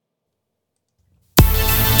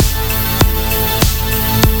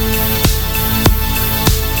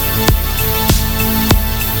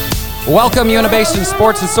Welcome, Uintah Basin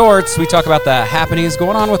Sports and Sorts. We talk about the happenings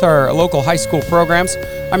going on with our local high school programs.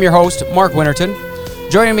 I'm your host, Mark Winterton.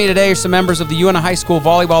 Joining me today are some members of the Uintah High School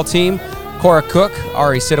volleyball team, Cora Cook,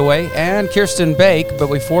 Ari Sidaway, and Kirsten Bake.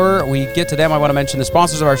 But before we get to them, I want to mention the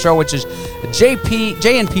sponsors of our show, which is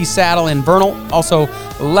J&P Saddle in Vernal, also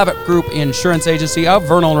Levitt Group Insurance Agency of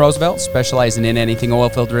Vernal and Roosevelt, specializing in anything oil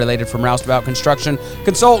field related from roustabout construction,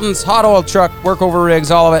 consultants, hot oil truck, workover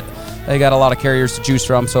rigs, all of it. They got a lot of carriers to choose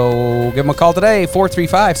from, so give them a call today,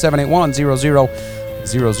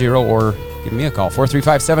 435-781-0000, or give me a call,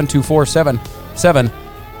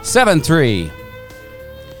 435-724-7773.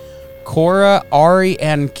 Cora, Ari,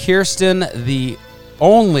 and Kirsten, the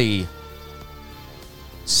only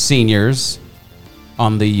seniors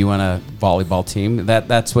on the Uintah volleyball team.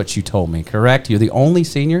 That's what you told me, correct? You're the only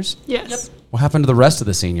seniors? Yes. Yep. What happened to the rest of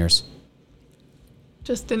the seniors?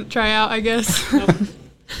 Just didn't try out, I guess. Nope.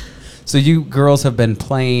 So you girls have been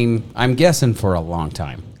playing, I'm guessing, for a long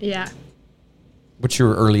time. Yeah. What's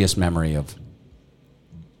your earliest memory of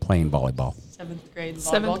playing volleyball? Seventh grade volleyball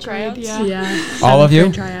Seventh grade, tryouts. yeah. All of you?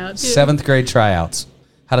 Grade tryouts. Yeah. Seventh grade tryouts.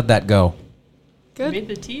 How did that go? Good. Made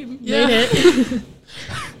the team. Yeah. Made it.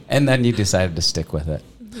 And then you decided to stick with it.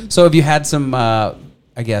 So have you had some,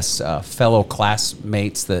 fellow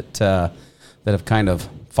classmates that have kind of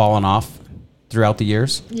fallen off throughout the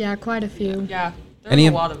years? Yeah, quite a few. Yeah. There Any were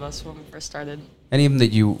of- a lot of us when we first started. Any of them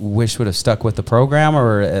that you wish would have stuck with the program,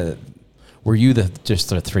 or were you just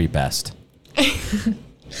the three best?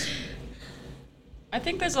 I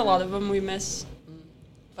think there's a lot of them we miss,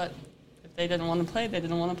 but if they didn't want to play, they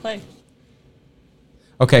didn't want to play.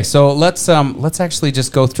 Okay, so let's actually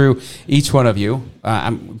just go through each one of you.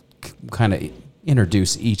 I'm kind of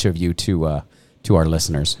introduce each of you to our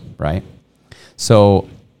listeners, right? So,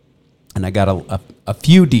 and I got a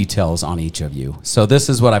few details on each of you. So this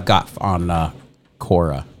is what I've got on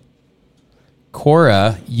Cora.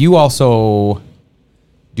 Cora, you also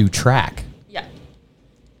do track, Yeah.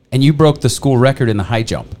 and you broke the school record in the high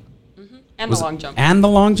jump. And the long jump. And the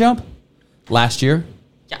long jump last year.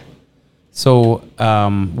 Yeah. So,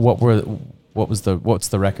 what's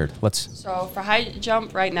the record? So for high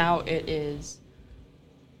jump right now, it is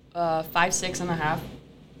 5.6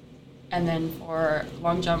 and then for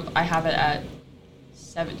long jump, I have it at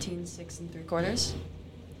 17.6 3/4.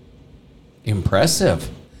 Impressive.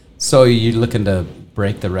 So you're looking to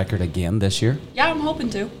break the record again this year? Yeah, I'm hoping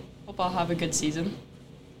to. Hope I'll have a good season.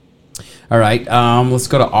 All right. Let's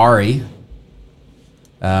go to Ari.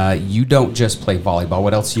 You don't just play volleyball.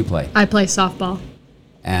 What else do you play? I play softball.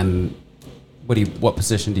 And what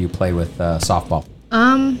position do you play with softball?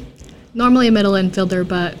 Normally a middle infielder,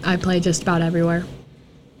 but I play just about everywhere.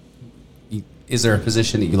 Is there a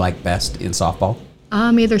position that you like best in softball?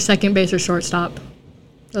 Either second base or shortstop.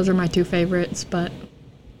 Those are my two favorites, but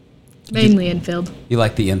mainly infield. You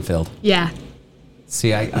like the infield? Yeah.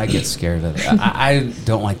 See, I get scared of it. I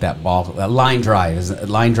don't like that ball. Line drive. Is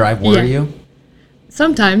line drive worry you?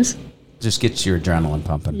 Sometimes. Just gets your adrenaline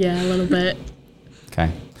pumping. Yeah, a little bit.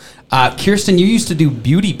 Okay. Kirsten, you used to do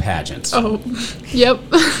beauty pageants. Oh, yep.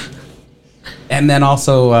 And then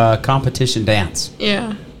also competition dance.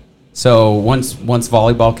 Yeah. So once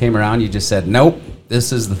volleyball came around, you just said, nope,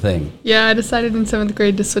 this is the thing. Yeah, I decided in 7th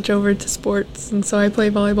grade to switch over to sports, and so I play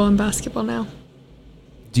volleyball and basketball now.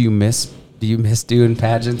 Do you miss doing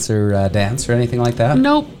pageants or dance or anything like that?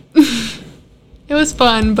 Nope. It was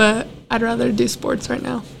fun, but I'd rather do sports right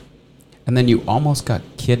now. And then you almost got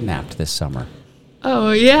kidnapped this summer.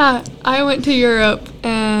 Oh, yeah. I went to Europe,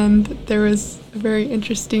 and there was a very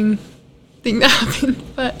interesting thing that happened,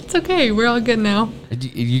 but it's okay. We're all good now. Are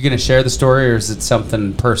you going to share the story, or is it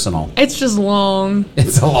something personal? It's just long.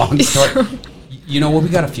 It's a long story. We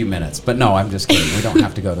got a few minutes, but no, I'm just kidding. We don't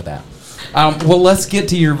have to go to that. Well, let's get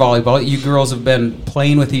to your volleyball. You girls have been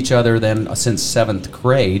playing with each other then since 7th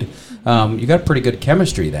grade. You got pretty good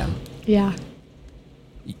chemistry then. Yeah.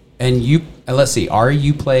 And let's see, Ari,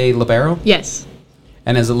 you play libero? Yes.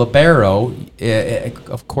 And as a libero,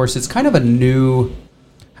 of course, it's kind of a new,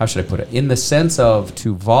 how should I put it? In the sense of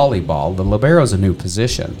to volleyball, the libero is a new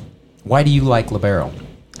position. Why do you like libero?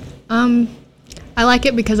 I like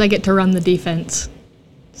it because I get to run the defense.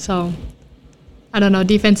 So, I don't know,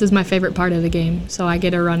 defense is my favorite part of the game. So I get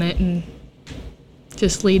to run it and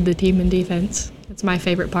just lead the team in defense. It's my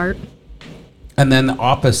favorite part. And then the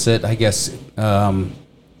opposite, I guess,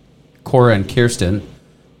 Cora and Kirsten,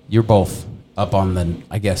 you're both up on the,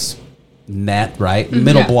 I guess, net, right? Mm-hmm.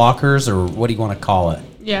 Middle Yeah. blockers, or what do you want to call it?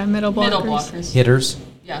 Yeah, middle blockers. Middle blockers. Hitters?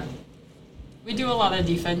 Yeah. We do a lot of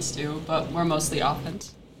defense too, but we're mostly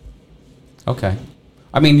offense. Okay.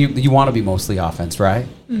 I mean, you want to be mostly offense, right?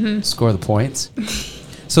 Mm-hmm. Score the points.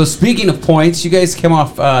 So speaking of points, you guys came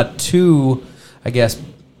off two, I guess,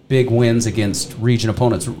 big wins against region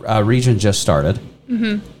opponents. Region just started.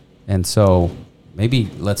 Mm-hmm. And so maybe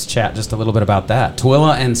let's chat just a little bit about that.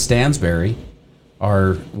 Tooele and Stansbury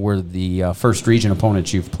were the first region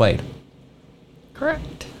opponents you've played.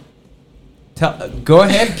 Correct. Go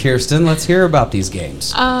ahead, Kirsten. Let's hear about these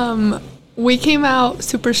games. We came out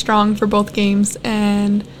super strong for both games,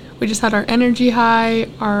 and we just had our energy high.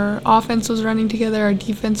 Our offense was running together. Our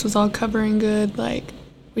defense was all covering good. Like,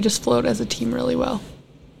 we just flowed as a team really well.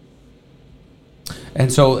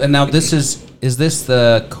 And now this is this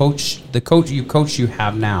the coach you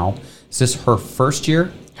have now? Is this her first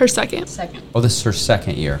year? Her second. Oh, this is her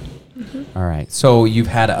second year. Mm-hmm. All right. So you've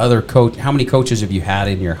had other coach. How many coaches have you had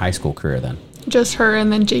in your high school career then? Just her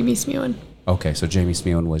and then Jamie Smewen. Okay, so Jamie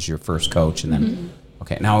Smewen was your first coach, and then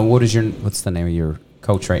okay. Now, what's the name of your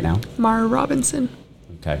coach right now? Mara Robinson.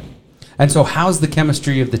 Okay. And so, how's the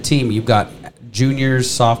chemistry of the team? You've got juniors,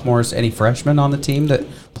 sophomores, any freshmen on the team that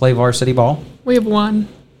play varsity ball? We have one.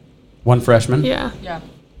 One freshman? Yeah.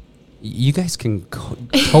 You guys can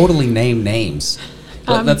totally name names.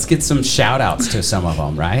 Let's get some shout-outs to some of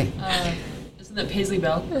them, right? Isn't it Paisley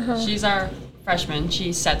Bell? Uh-huh. She's our freshman.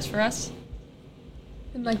 She sets for us.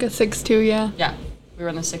 And like a 6'2", yeah. Yeah. We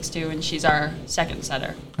run the 6'2", and she's our second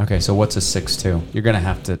setter. Okay, so what's a 6'2"? You're going to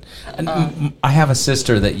have to... I have a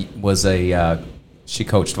sister that was she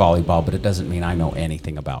coached volleyball, but it doesn't mean I know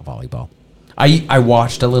anything about volleyball. I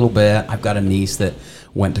watched a little bit. I've got a niece that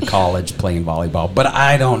went to college playing volleyball, but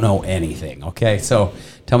I don't know anything, okay? So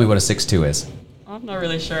tell me what a 6'2" is. I'm not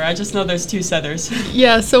really sure. I just know there's two setters.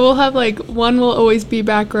 Yeah, so we'll have one will always be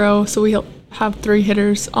back row, so we'll have 3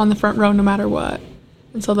 hitters on the front row no matter what.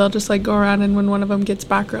 And so they'll just go around, and when one of them gets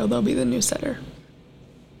back row, they'll be the new setter.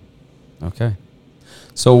 Okay.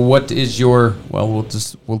 So what is your, we'll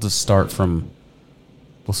just start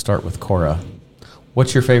with Cora.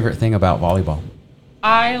 What's your favorite thing about volleyball?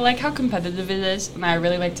 I like how competitive it is, and I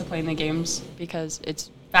really like to play in the games because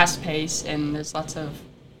it's fast paced and there's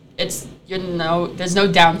there's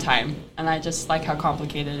no downtime, and I just like how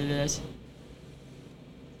complicated it is.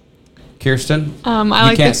 Kirsten?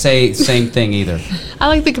 You can't say same thing either. I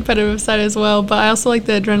like the competitive side as well, but I also like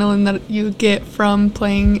the adrenaline that you get from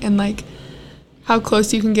playing and how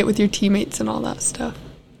close you can get with your teammates and all that stuff.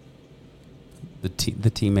 The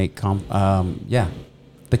teammate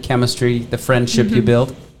the chemistry, the friendship you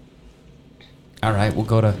build. All right, we'll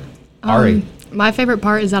go to Ari. My favorite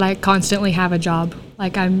part is that I constantly have a job.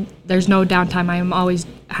 There's no downtime. I am always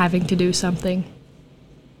having to do something.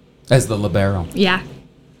 As the libero. Yeah.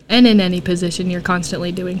 And in any position, you're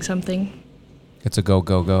constantly doing something. It's a go,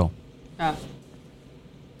 go, go. Yeah.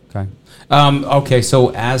 Okay. Okay,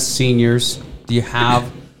 so as seniors, do you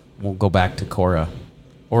have, we'll go back to Cora,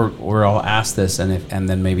 or I'll ask this, and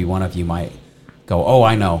then maybe one of you might go, oh,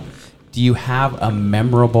 I know. Do you have a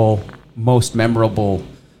most memorable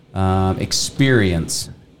experience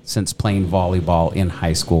since playing volleyball in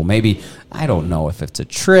high school? Maybe, I don't know if it's a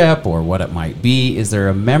trip or what it might be. Is there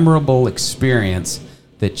a memorable experience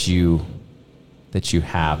that you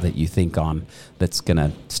have that you think on that's going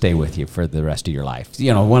to stay with you for the rest of your life?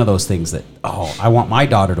 One of those things that, I want my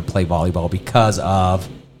daughter to play volleyball because of...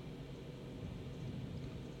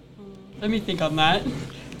 Let me think on that.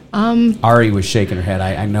 Ari was shaking her head.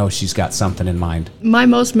 I know she's got something in mind. My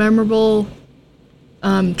most memorable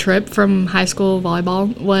trip from high school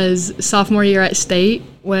volleyball was sophomore year at state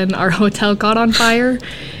when our hotel caught on fire.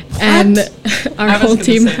 And our whole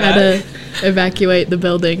team had to evacuate the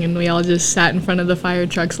building, and we all just sat in front of the fire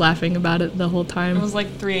trucks laughing about it the whole time. It was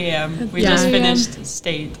 3 a.m. We just finished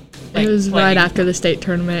state. It was right after the state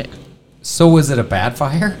tournament. So was it a bad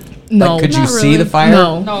fire? No. Could you see the fire?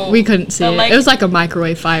 No, we couldn't see it. It was like a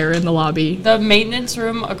microwave fire in the lobby. The maintenance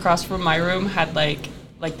room across from my room had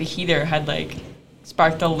the heater had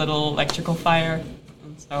sparked a little electrical fire,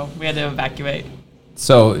 and so we had to evacuate.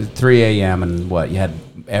 So 3 a.m. and what? You had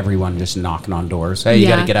everyone just knocking on doors. Hey, you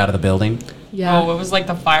got to get out of the building. Yeah. Oh, it was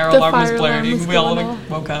the fire alarm was blaring. We all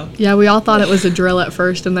woke up. Yeah, we all thought it was a drill at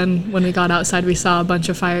first, and then when we got outside, we saw a bunch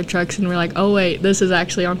of fire trucks, and we're like, oh wait, this is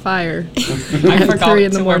actually on fire. I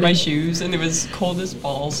forgot to wear my shoes, and it was cold as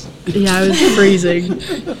balls. Yeah, it was freezing.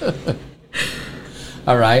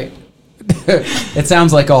 All right. It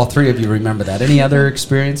sounds like all three of you remember that. Any other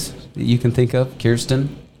experience that you can think of?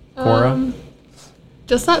 Kirsten? Cora?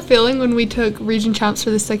 Just that feeling when we took region champs for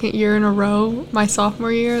the second year in a row, my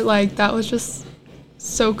sophomore year, that was just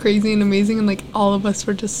so crazy and amazing, and all of us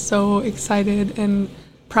were just so excited and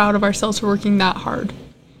proud of ourselves for working that hard.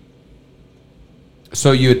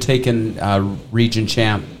 So you had taken the region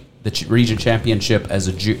championship as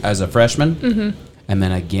a freshman, and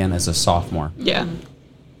then again as a sophomore. Yeah.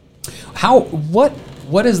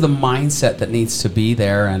 What is the mindset that needs to be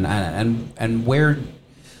there, and where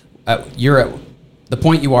you're at the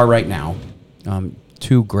point you are right now?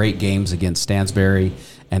 2 great games against Stansbury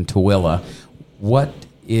and Tooele. What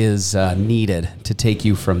is needed to take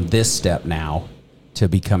you from this step now to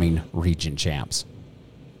becoming region champs?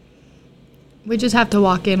 We just have to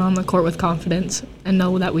walk in on the court with confidence and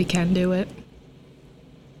know that we can do it.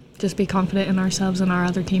 Just be confident in ourselves and our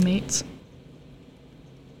other teammates.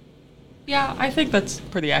 Yeah, I think that's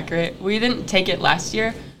pretty accurate. We didn't take it last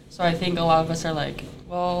year, so I think a lot of us are like,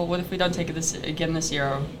 well, what if we don't take it this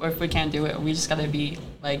year, or if we can't do it, we just gotta be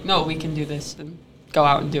like, no, we can do this, and go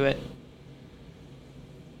out and do it.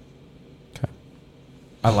 Okay,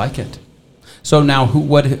 I like it. So now,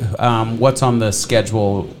 what's on the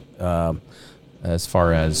schedule as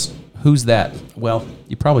far as who's that? Well,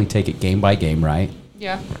 you probably take it game by game, right?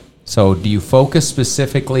 Yeah. So do you focus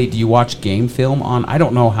specifically? Do you watch game film on? I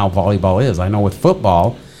don't know how volleyball is. I know with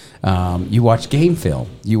football, you watch game film.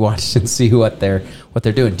 You watch and see what they're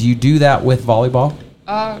doing. Do you do that with volleyball?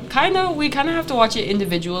 Kind of. We kind of have to watch it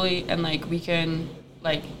individually, and like we can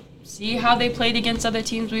like see how they played against other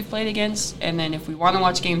teams we've played against, and then if we want to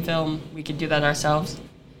watch game film, we could do that ourselves.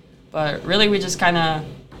 But really, we just kind of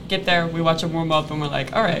get there. We watch them warm up, and we're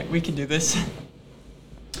like, all right, we can do this.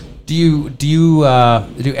 Do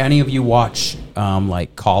any of you watch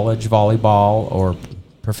like college volleyball or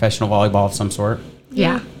professional volleyball of some sort?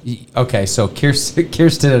 Yeah. Okay, so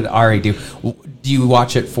Kirsten and Ari, do you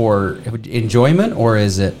watch it for enjoyment, or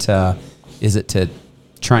is it to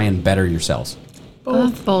try and better yourselves?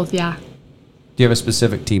 Both, yeah. Do you have a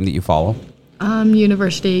specific team that you follow?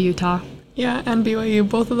 University of Utah. Yeah, and BYU.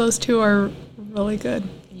 Both of those 2 are really good.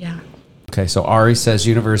 Yeah. Okay, so Ari says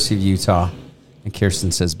University of Utah, and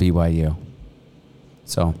Kirsten says BYU.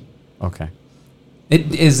 So, okay.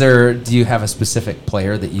 Do you have a specific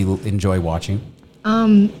player that you enjoy watching?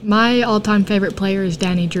 My all-time favorite player is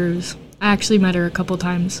Danny Drews. I actually met her a couple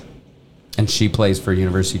times. And she plays for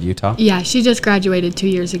University of Utah? Yeah, she just graduated 2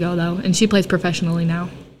 years ago, though, and she plays professionally now.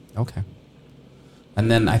 Okay. And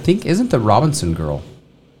then I think, isn't the Robinson girl?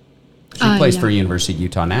 She plays for University of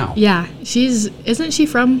Utah now. Yeah, isn't she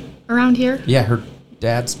from around here? Yeah, her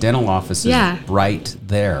dad's dental office is right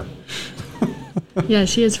there. Yeah,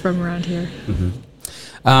 she is from around here.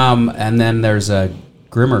 Mm-hmm. And then there's a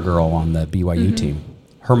Grimmer girl on the BYU team.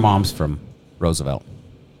 Her mom's from Roosevelt.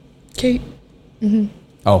 Kate. Mm-hmm.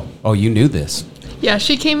 Oh, you knew this. Yeah,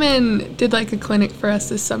 she came in, did like a clinic for us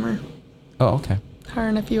this summer. Oh, okay. Her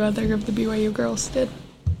and a few other of the BYU girls did.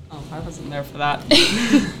 Oh, I wasn't there for that.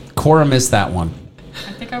 Cora missed that one.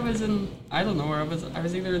 I think I was I don't know where I was. I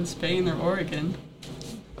was either in Spain or Oregon.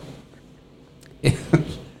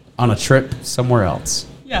 On a trip somewhere else.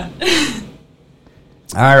 Yeah.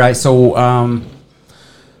 All right, so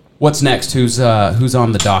what's next? Who's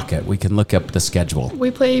on the docket? We can look up the schedule.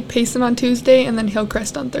 We play Payson on Tuesday and then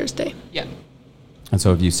Hillcrest on Thursday. Yeah. And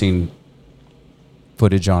so have you seen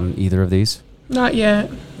footage on either of these? Not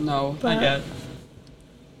yet. No, But- not yet.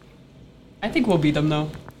 I think we'll beat them though.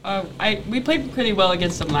 We played pretty well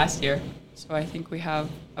against them last year, so I think we have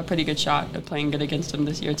a pretty good shot at playing good against them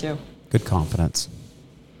this year too. Good confidence.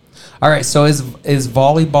 All right, so is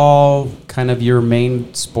volleyball kind of your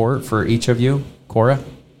main sport for each of you, Cora?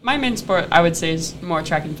 My main sport, I would say, is more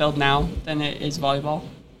track and field now than it is volleyball.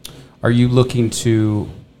 Are you looking to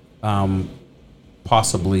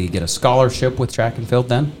possibly get a scholarship with track and field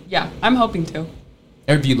then? Yeah, I'm hoping to.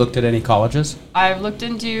 Have you looked at any colleges? I've looked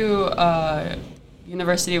into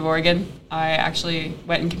University of Oregon. I actually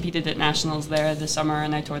went and competed at nationals there this summer,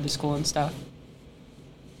 and I toured the school and stuff.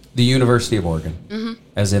 The University of Oregon,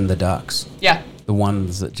 as in the Ducks. Yeah, The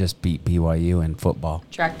ones that just beat BYU in football.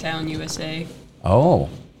 Tracktown, USA. Oh,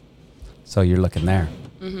 so you're looking there.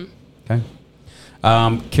 Okay.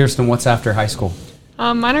 Kirsten, what's after high school?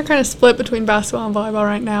 Mine are kind of split between basketball and volleyball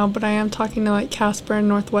right now, but I am talking to like Casper and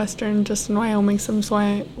Northwestern, just in Wyoming, some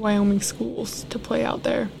Wyoming schools to play out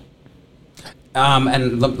there.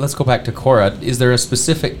 And let's go back to Cora. Is there a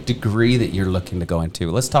specific degree that you're looking to go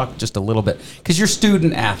into? Let's talk just a little bit, because you're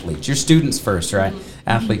student athletes. You're students first, right?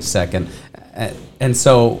 Athletes second. And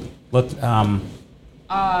so,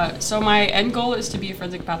 So my end goal is to be a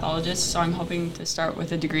forensic pathologist, so I'm hoping to start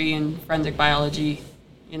with a degree in forensic biology,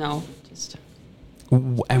 just...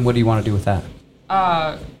 And what do you want to do with that?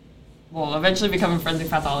 Well, eventually become a forensic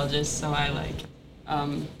pathologist, so I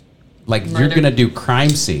Like murder. you're going to do crime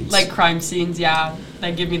scenes. like crime scenes, yeah.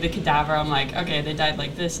 They give me the cadaver, I'm like, okay, they died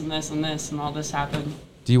like this and this and this, and all this happened.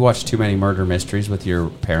 Do you watch too many murder mysteries with your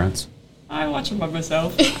parents? I watch them by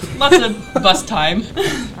myself. Lots of bus time.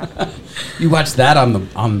 You watched that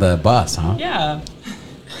on the bus, huh? Yeah.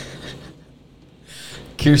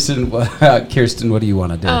 Kirsten, what do you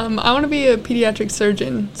want to do? I want to be a pediatric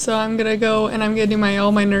surgeon, so I'm gonna go and I'm gonna do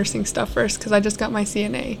all my nursing stuff first because I just got my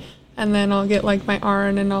CNA, and then I'll get like my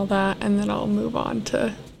RN and all that, and then I'll move on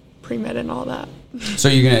to pre-med and all that. So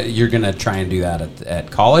you're gonna try and do that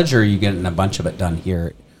at college, or are you getting a bunch of it done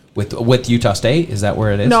here with Utah State? Is that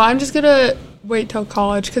where it is? No, I'm just gonna wait till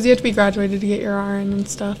college because you have to be graduated to get your RN and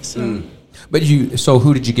stuff. So, But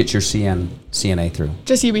who did you get your CNA through?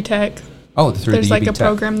 just UB Tech. Oh, through There's the like UB a Tech.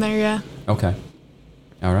 program there, yeah. Okay,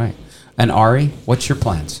 all right. And Ari, what's your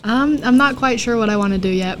plans? I'm not quite sure what I want to do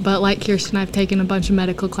yet, but like Kirsten, I've taken a bunch of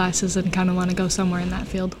medical classes and kind of want to go somewhere in that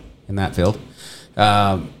field. In that field,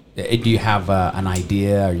 do you have an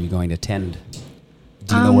idea? Are you going to attend?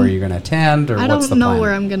 Do you know where you're going to attend, or I what's the don't know plan?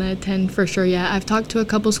 where I'm going to attend for sure yet. I've talked to a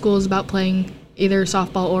couple schools about playing either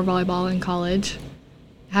softball or volleyball in college.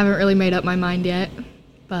 Haven't really made up my mind yet,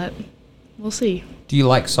 but we'll see. Do you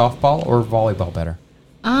like softball or volleyball better?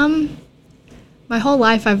 My whole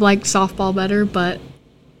life I've liked softball better, but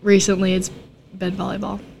recently it's been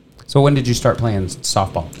volleyball. So when did you start playing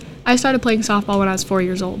softball? I started playing softball when I was 4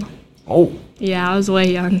 years old. Oh, Yeah, I was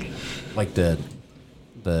way young. like that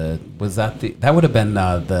would have been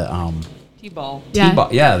the T-ball. Yeah. T-ball.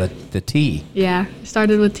 Yeah, the T. Yeah,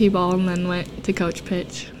 started with T-ball and then went to coach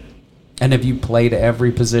pitch. And have you played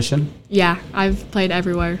every position? Yeah, I've played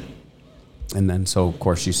everywhere. And then, so of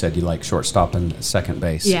course, you said you like shortstop and second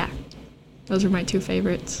base. Yeah, those are my two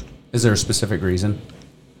favorites. Is there a specific reason?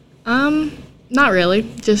 Not really,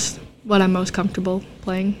 just what I'm most comfortable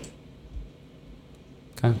playing.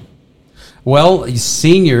 Okay. Well, you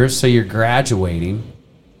seniors, so you're graduating.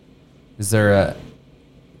 Is there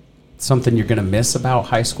something you're going to miss about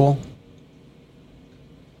high school?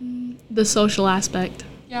 The social aspect.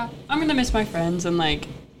 Yeah, I'm gonna miss my friends and like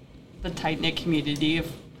the tight knit community of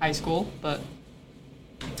high school, but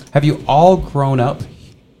Have you all grown up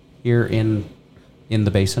here in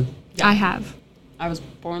the basin? yeah. I have. I was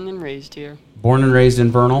born and raised here. Born and raised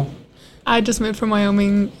in Vernal I just moved from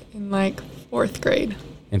Wyoming in like 4th grade.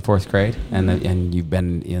 in 4th grade, and you've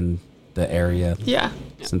been in the area Yeah.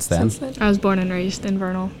 since then? Since then. I was born and raised in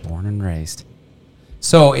Vernal. Born and raised.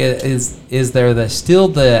 So is there still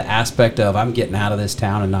the aspect of I'm getting out of this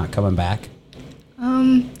town and not coming back?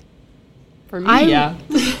 For me, I'm- yeah.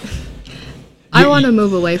 I want to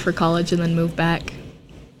move away for college and then move back.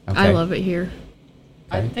 I Okay. love it here.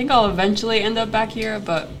 I think I'll eventually end up back here,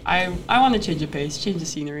 but I want to change the pace, change the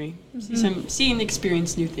scenery, see and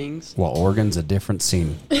experience new things. Well, Oregon's a different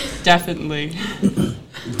scene. Definitely.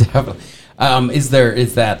 Definitely. Are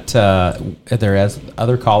there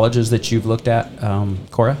other colleges that you've looked at,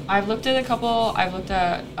 Cora? I've looked at a couple. I've looked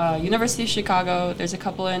at University of Chicago. There's a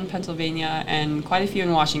couple in Pennsylvania and quite a few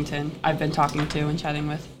in Washington I've been talking to and chatting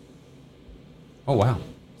with. Oh, wow.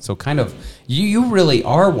 So kind of, you really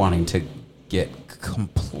are wanting to get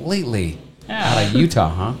completely Yeah. out of Utah,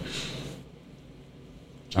 huh?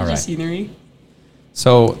 Change All the right. scenery.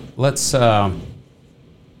 So let's, let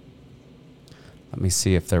me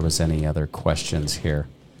see if there was any other questions here.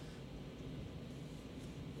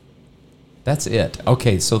 That's it.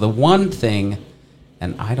 Okay, so the one thing,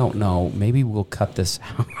 and I don't know, maybe we'll cut this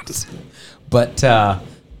out, but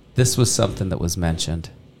this was something that was mentioned.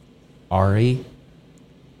 Ari,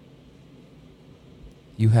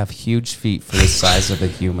 you have huge feet for the size of a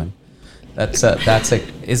human. Is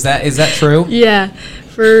that true? Yeah,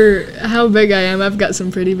 for how big I am, I've got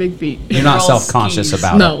some pretty big feet. You're not Girl self-conscious skis.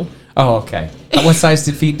 about it? No. Oh, okay. What size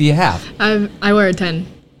feet do you have? I wear a 10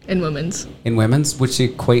 in women's. In women's, which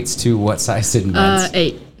equates to what size in men's?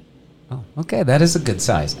 8, Oh, okay, that is a good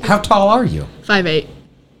size. How tall are you? 5'8".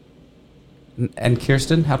 And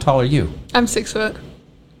Kirsten, how tall are you? I'm 6 foot.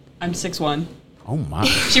 I'm 6'1". Oh my!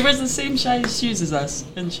 She wears the same size shoes as us,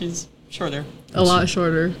 and she's shorter. A lot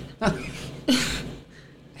shorter.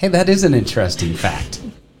 Hey, that is an interesting fact.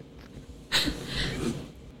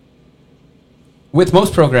 With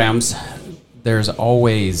most programs, there's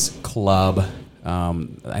always club.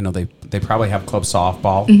 I know they probably have club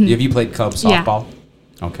softball. Have you played club Yeah. softball?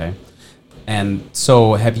 Okay. And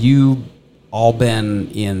so, have you all been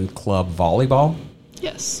in club volleyball?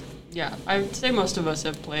 Yes. Yeah, I'd say most of us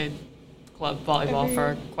have played club volleyball Every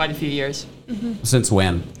for quite a few years. Since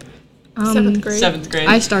when? 7th grade. 7th grade.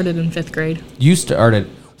 I started in 5th grade. You started.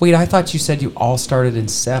 Wait, I thought you said you all started in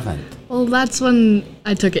 7th. Well, that's when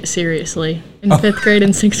I took it seriously. In 5th grade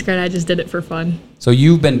and 6th grade, I just did it for fun. So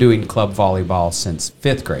you've been doing club volleyball since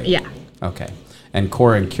 5th grade? Yeah. Okay. And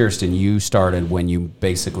Cora and Kirsten, you started when you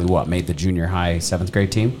basically, made the junior high 7th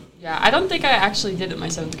grade team? Yeah, I don't think I actually did it my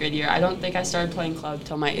 7th grade year. I don't think I started playing club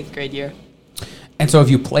till my 8th grade year. And so have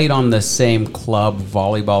you played on the same club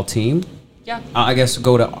volleyball team? Yeah. I guess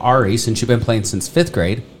go to Ari, since you've been playing since 5th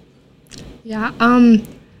grade. Yeah.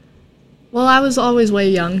 Well, I was always way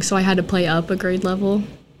young, so I had to play up a grade level.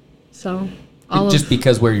 So Just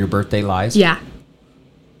because where your birthday lies? Yeah.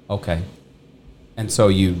 Okay. And so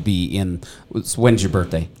you'd be in, when's your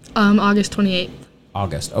birthday? August 28th.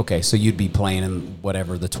 August. Okay, so you'd be playing in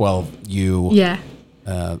whatever, the 12U. Yeah.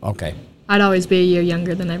 Okay. I'd always be a year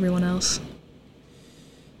younger than everyone else.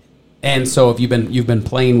 And so have you've been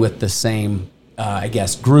playing with the same, I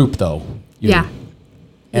guess, group though? Yeah.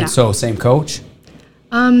 And Yeah. so same coach?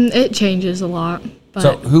 It changes a lot. But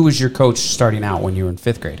So who was your coach starting out when you were in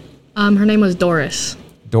 5th grade? her name was Doris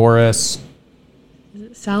Doris.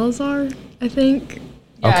 Salazar, I think.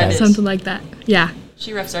 Yeah, Okay. it is. Something like that. Yeah.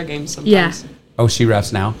 She refs our games Yeah. sometimes. Oh, she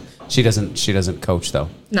refs now? She doesn't coach though.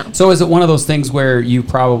 No. So is it one of those things where you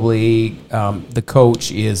probably the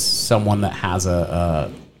coach is someone that has a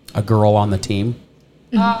girl on the team?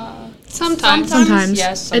 Sometimes. Sometimes.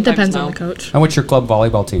 Yes, It depends sometimes on no. the coach. And what's your club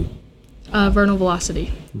volleyball team? Vernal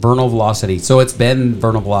Velocity. Vernal Velocity. So it's been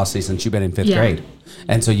Vernal Velocity since you've been in 5th Yeah. grade.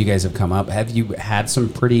 And so you guys have come up. Have you had some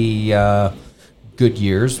pretty good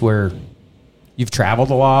years where you've traveled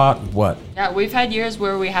a lot? What? Yeah, we've had years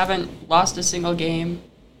where we haven't lost a single game,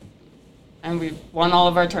 and we've won all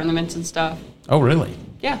of our tournaments and stuff. Oh, really?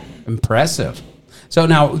 Yeah. Impressive. So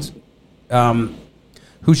now,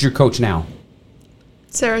 who's your coach now?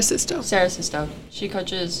 Sarah Sisto. Sarah Sisto. She's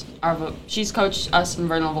coached us in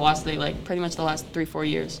Vernal Velocity like pretty much the last 3-4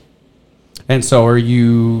 years. And so are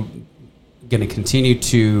you going to continue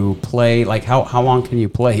to play? Like, how long can you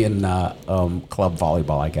play in club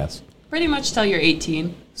volleyball, I guess? Pretty much till you're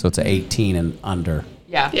 18. So it's 18 and under.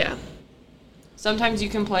 Yeah. Yeah. Sometimes you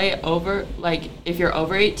can play over, like if you're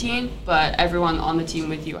over 18, but everyone on the team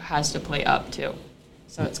with you has to play up too.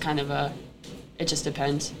 So it's kind of it just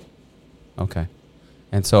depends. Okay.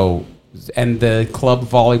 And so, and the club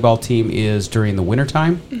volleyball team is during the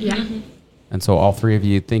wintertime? Yeah. And so all three of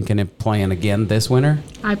you thinking of playing again this winter?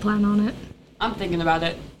 I plan on it. I'm thinking about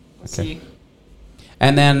it. We'll Okay. see.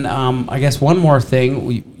 And then I guess one more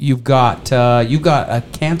thing, you've got a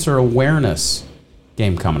cancer awareness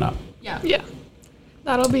game coming up. Yeah. Yeah.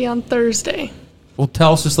 That'll be on Thursday. Well,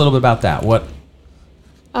 tell us just a little bit about that. What?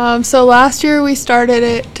 So last year we started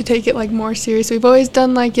it to take it like more serious. We've always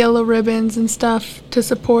done like yellow ribbons and stuff to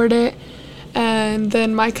support it. And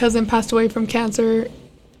then my cousin passed away from cancer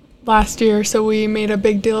last year, so we made a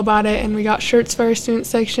big deal about it, and we got shirts for our student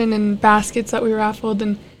section and baskets that we raffled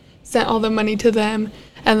and sent all the money to them.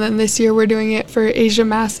 And then this year we're doing it for Asia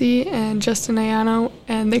Massey and Justin Ayano,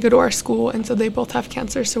 and they go to our school, and so they both have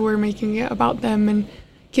cancer, so we're making it about them and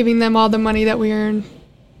giving them all the money that we earn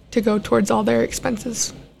to go towards all their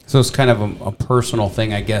expenses. So it's kind of a personal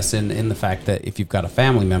thing, I guess, in the fact that if you've got a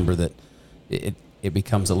family member, that it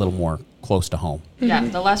becomes a little more close to home. Yeah,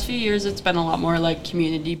 the last few years it's been a lot more like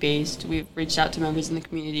community based. We've reached out to members in the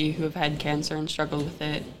community who have had cancer and struggled with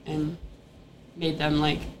it and made them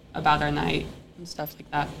like about our night and stuff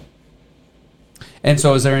like that. And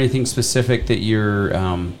so is there anything specific that you're,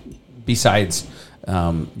 besides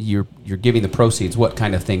you're giving the proceeds, what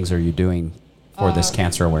kind of things are you doing for this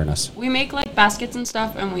cancer awareness? We make like baskets and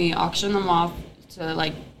stuff and we auction them off to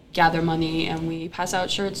like gather money, and we pass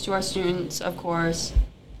out shirts to our students, of course.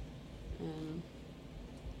 And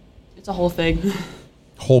it's a whole thing.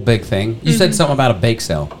 Whole big thing. You said something about a bake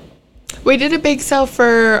sale. We did a big sale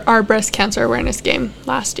for our breast cancer awareness game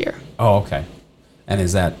last year. Oh, okay. And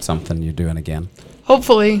is that something you're doing again?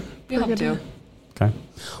 Hopefully. We we're hope gonna- to. Okay.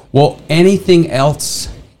 Well, anything else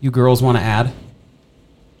you girls want to add?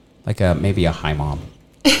 Like maybe a hi, Mom.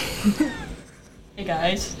 Hey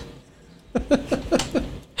guys.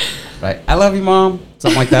 Right. I love you, Mom.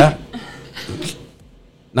 Something like that.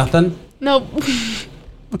 Nothing? Nope.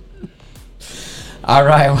 All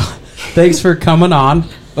right. Well, thanks for coming on.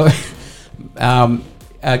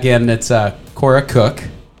 Again, it's Cora Cook,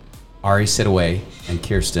 Ari Sidaway, and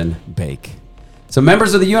Kirsten Bake. So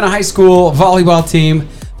members of the Uintah High School volleyball team.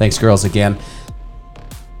 Thanks, girls, again.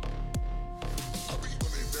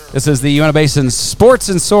 This is the Uintah Basin Sports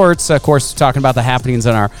and Sorts, of course, talking about the happenings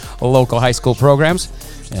in our local high school programs.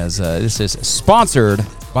 As this is sponsored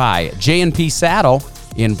by J&P Saddle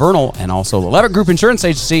in Vernal and also the Levitt Group Insurance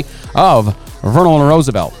Agency of Vernal and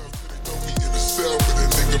Roosevelt.